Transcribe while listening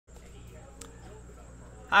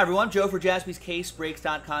Hi everyone, Joe for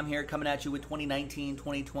JaspysCaseBreaks.com here, coming at you with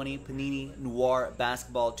 2019-2020 Panini Noir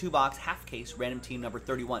Basketball 2-box half case, random team number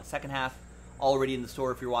 31. Second half already in the store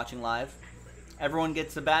if you're watching live. Everyone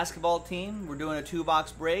gets a basketball team. We're doing a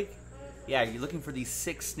 2-box break. Yeah, you're looking for these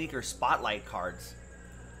 6 sneaker spotlight cards,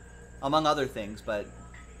 among other things, but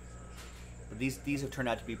these have turned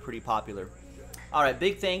out to be pretty popular. All right,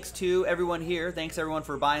 big thanks to everyone here. Thanks everyone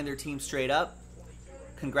for buying their team straight up.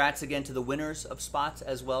 Congrats again to the winners of spots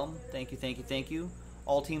as well. Thank you, thank you, thank you.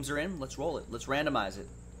 All teams are in. Let's roll it. Let's randomize it.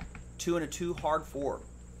 2 and a 2, hard 4.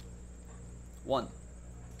 1,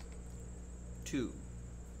 2,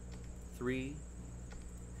 3,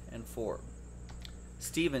 and 4.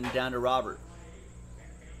 Steven down to Robert.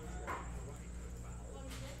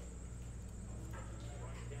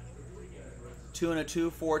 Two and a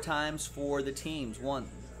 2, 4 times for the teams. 1,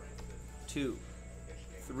 2,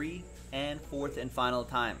 3, and 4th and final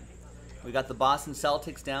time. We got the Boston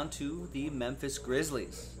Celtics down to the Memphis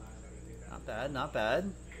Grizzlies. Not bad, not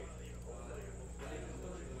bad.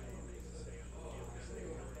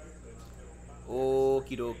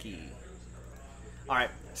 Okie dokie. All right,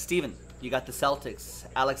 Steven, you got the Celtics.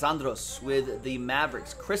 Alexandros with the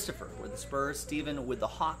Mavericks. Christopher with the Spurs. Steven with the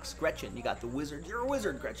Hawks. Gretchen, you got the Wizards. You're a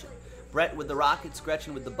wizard, Gretchen. Brett with the Rockets.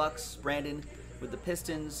 Gretchen with the Bucks. Brandon with the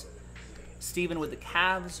Pistons. Steven with the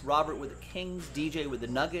Cavs, Robert with the Kings, DJ with the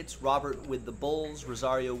Nuggets, Robert with the Bulls,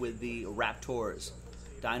 Rosario with the Raptors.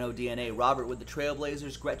 Dino DNA, Robert with the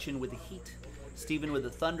Trailblazers, Gretchen with the Heat, Steven with the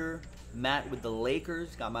Thunder, Matt with the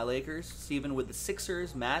Lakers, got my Lakers, Steven with the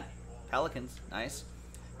Sixers, Matt, Pelicans, nice.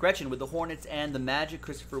 Gretchen with the Hornets and the Magic,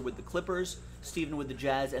 Christopher with the Clippers, Steven with the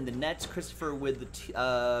Jazz and the Nets, Christopher with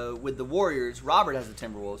the Warriors, Robert has the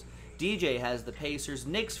Timberwolves, DJ has the Pacers,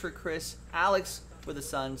 Knicks for Chris, Alex with the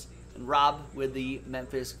Suns, and Rob with the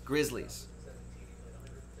Memphis Grizzlies.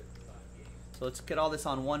 So let's get all this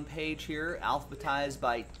on one page here, alphabetized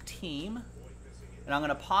by team. And I'm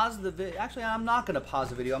going to pause the video. Actually, I'm not going to pause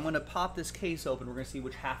the video. I'm going to pop this case open. We're going to see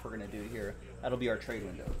which half we're going to do here. That'll be our trade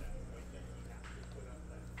window.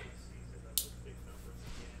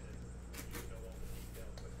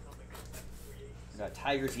 We got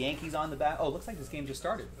Tigers, Yankees on the back. Oh, looks like this game just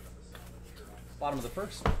started. Bottom of the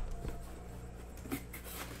first.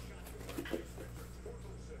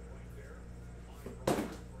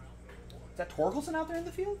 Is that Torkelson out there in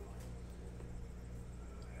the field?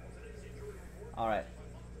 All right.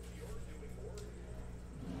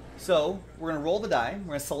 So we're going to roll the die. We're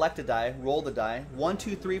going to select a die, roll the die. 1,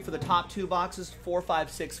 2, 3 for the top 2 boxes. 4, 5,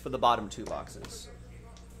 6 for the bottom 2 boxes.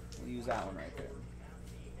 We'll use that one right there.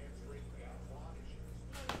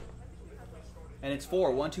 And it's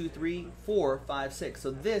 4. 1, 2, 3, 4, 5, 6.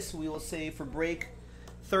 So this we will save for break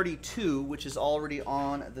 32, which is already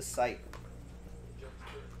on the site.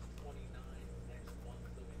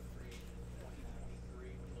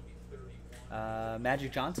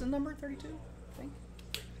 Magic Johnson, number 32, I think.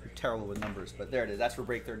 You're terrible with numbers, but there it is. That's for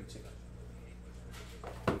break 32.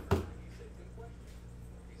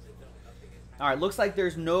 All right, looks like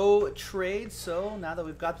there's no trades. So now that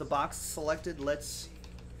we've got the box selected, let's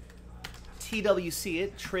TWC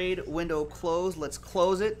it. Trade window closed. Let's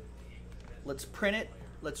close it. Let's print it.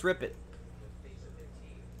 Let's rip it.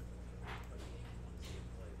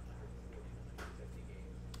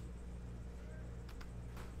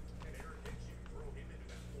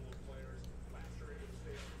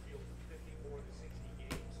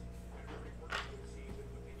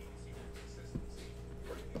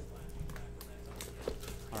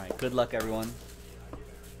 All right, good luck, everyone.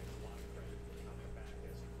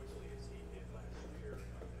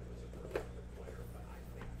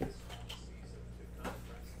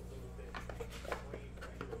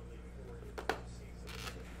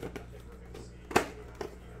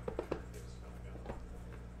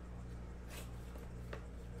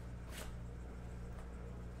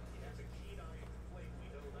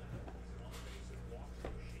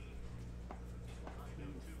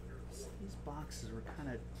 Boxes were kind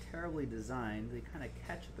of terribly designed. They kind of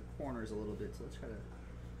catch at the corners a little bit, so let's try to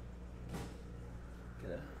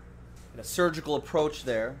get a surgical approach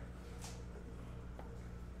there.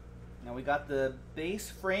 Now we got the base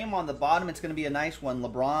frame on the bottom. It's going to be a nice one.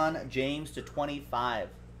 LeBron James to 25.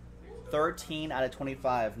 13 out of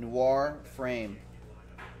 25. Noir frame.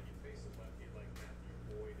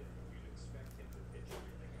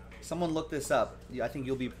 Someone look this up. I think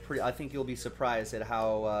you'll be surprised at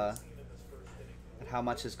how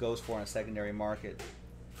much this goes for in a secondary market.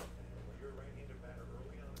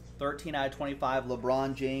 13 out of 25,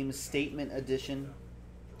 LeBron James Statement Edition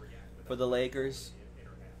for the Lakers.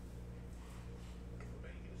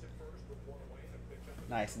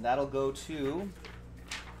 Nice, and that'll go to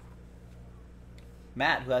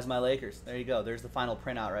Matt, who has my Lakers. There you go. There's the final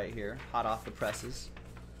printout right here. Hot off the presses.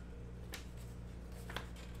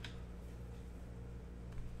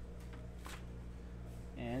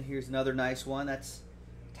 And here's another nice one. That's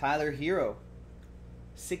Tyler Hero.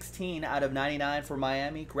 16 out of 99 for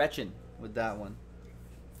Miami. Gretchen with that one.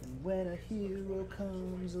 And when a hero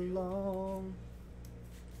comes along.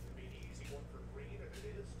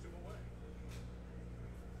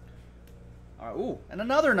 All right, ooh, and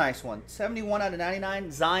another nice one. 71 out of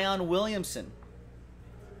 99, Zion Williamson.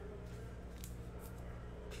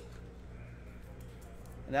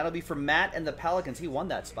 And that'll be for Matt and the Pelicans. He won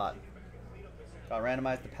that spot. Got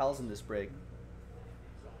randomized the Pels in this break.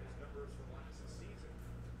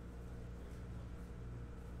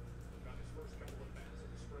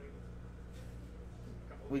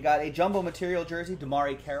 We got a jumbo material jersey,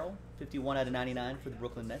 Damari Carroll, 51 out of 99 for the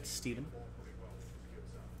Brooklyn Nets. Steven.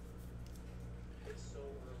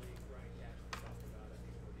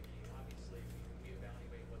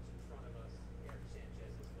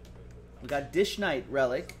 We got Dish Night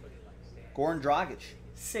relic, Goran Dragic,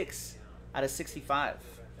 6 out of 65.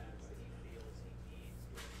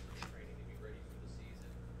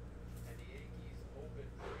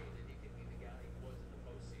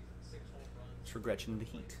 It's for Gretchen the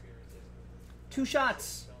Heat. 2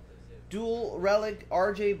 shots. Dual relic,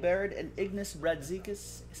 RJ Barrett and Ignas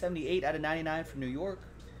Brazdeikis, 78 out of 99 for New York.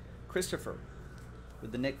 Christopher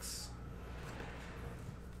with the Knicks.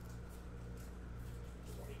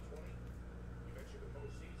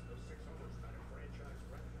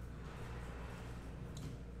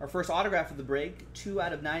 Our first autograph of the break, 2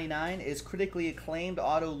 out of 99, is critically acclaimed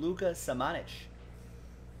auto Luka Samanic.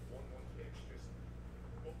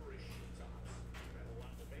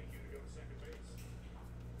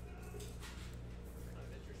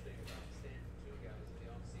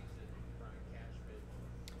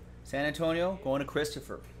 San Antonio going to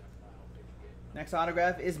Christopher. Next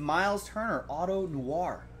autograph is Miles Turner, auto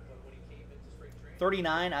Noir.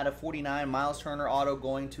 39 out of 49, Miles Turner auto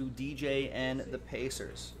going to DJ and the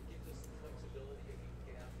Pacers.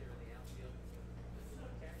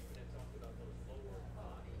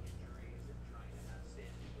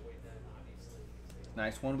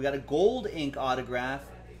 Nice one. We got a gold ink autograph.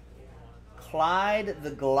 Clyde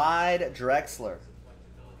the Glide Drexler.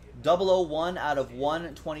 001 out of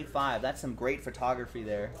 125. That's some great photography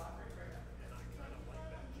there.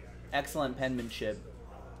 Excellent penmanship.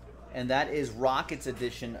 And that is Rockets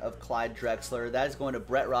edition of Clyde Drexler. That is going to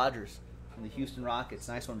Brett Rogers from the Houston Rockets.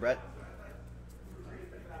 Nice one, Brett.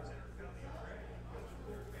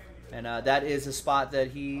 And that is a spot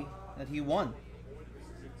that he won.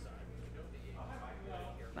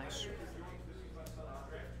 Nice.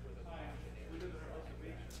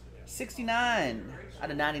 69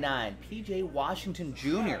 out of 99. PJ Washington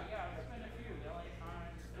Jr.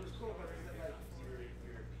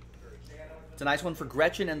 It's a nice one for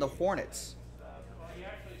Gretchen and the Hornets.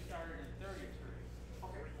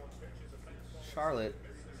 Charlotte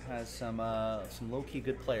has some low-key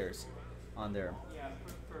good players on there.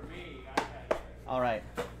 All right.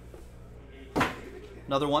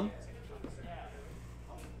 Another one.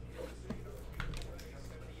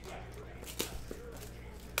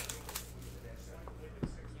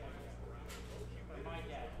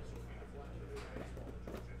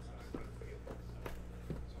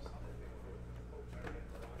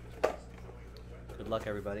 Good luck,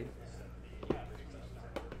 everybody.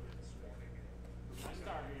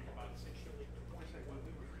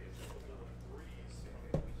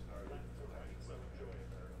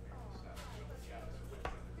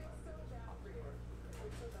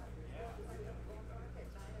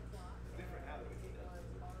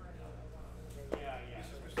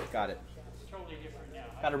 Got it.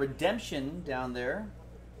 Got a redemption down there.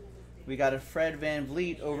 We got a Fred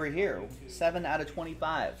VanVleet over here. 7 out of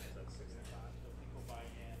 25.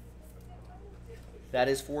 That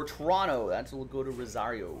is for Toronto. That will go to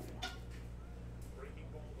Rosario.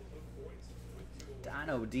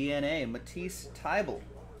 Dino DNA. Matisse Thybulle.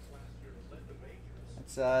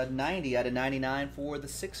 That's 90 out of 99 for the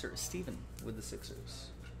Sixers. Steven with the Sixers.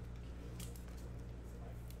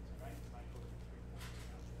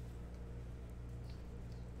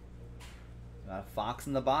 Fox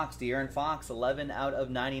in the box, De'Aaron Fox, 11 out of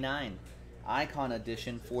 99. Icon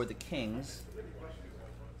edition for the Kings.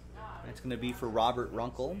 That's going to be for Robert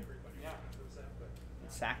Runkle.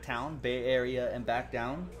 Sacktown, Bay Area, and back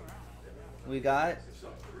down. We got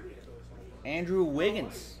Andrew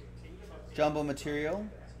Wiggins, jumbo material.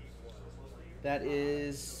 That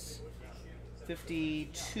is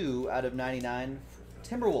 52 out of 99,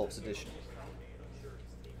 Timberwolves edition.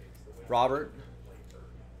 Robert.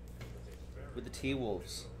 with the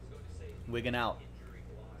T-Wolves. Wigging out.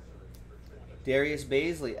 Darius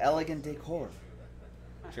Baisley, Elegant Decor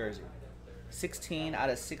jersey. 16 out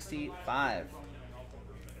of 65.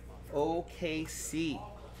 OKC,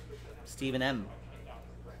 Stephen M.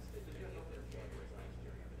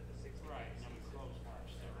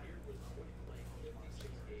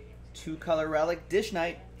 Two-color relic, Dish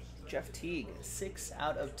Night, Jeff Teague. 6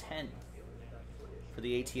 out of 10 for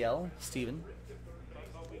the ATL, Stephen.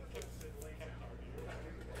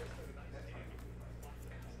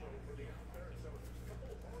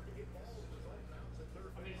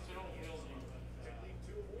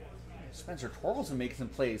 Spencer Torkelson making some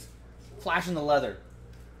plays. Flashing the leather.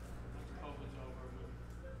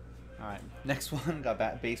 All right, next one.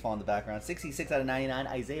 Got baseball in the background. 66 out of 99,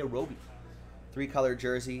 Isaiah Roby. 3-color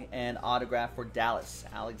jersey and autograph for Dallas.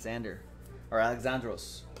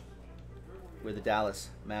 Alexandros with the Dallas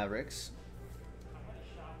Mavericks.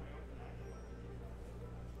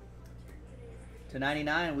 To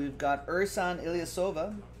 99, we've got Ersan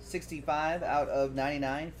Ilyasova. 65 out of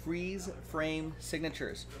 99, freeze frame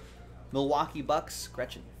signatures. Milwaukee Bucks,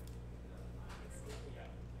 Gretchen.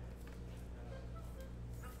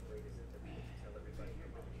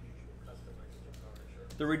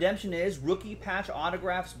 The redemption is rookie patch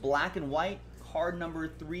autographs, black and white, card number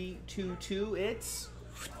 322. It's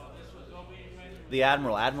the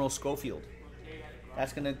Admiral Schofield.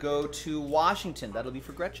 That's going to go to Washington. That'll be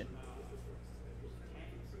for Gretchen.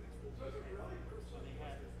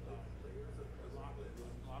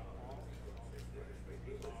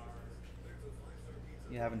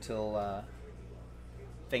 You have until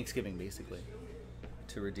Thanksgiving, basically,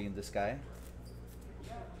 to redeem this guy.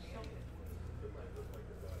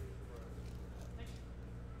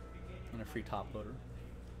 And a free top loader.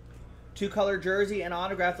 2-color jersey and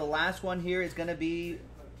autograph. The last one here is going to be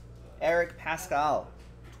Eric Pascal.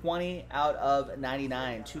 20 out of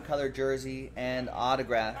 99. 2-color jersey and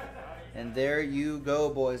autograph. And there you go,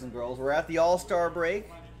 boys and girls. We're at the All-Star break.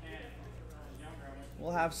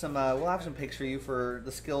 We'll have some picks for you for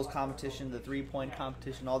the skills competition, the 3-point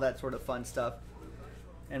competition, all that sort of fun stuff.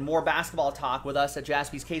 And more basketball talk with us at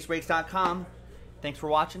jaspyscasebreaks.com. Thanks for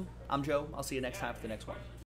watching. I'm Joe. I'll see you next time for the next one.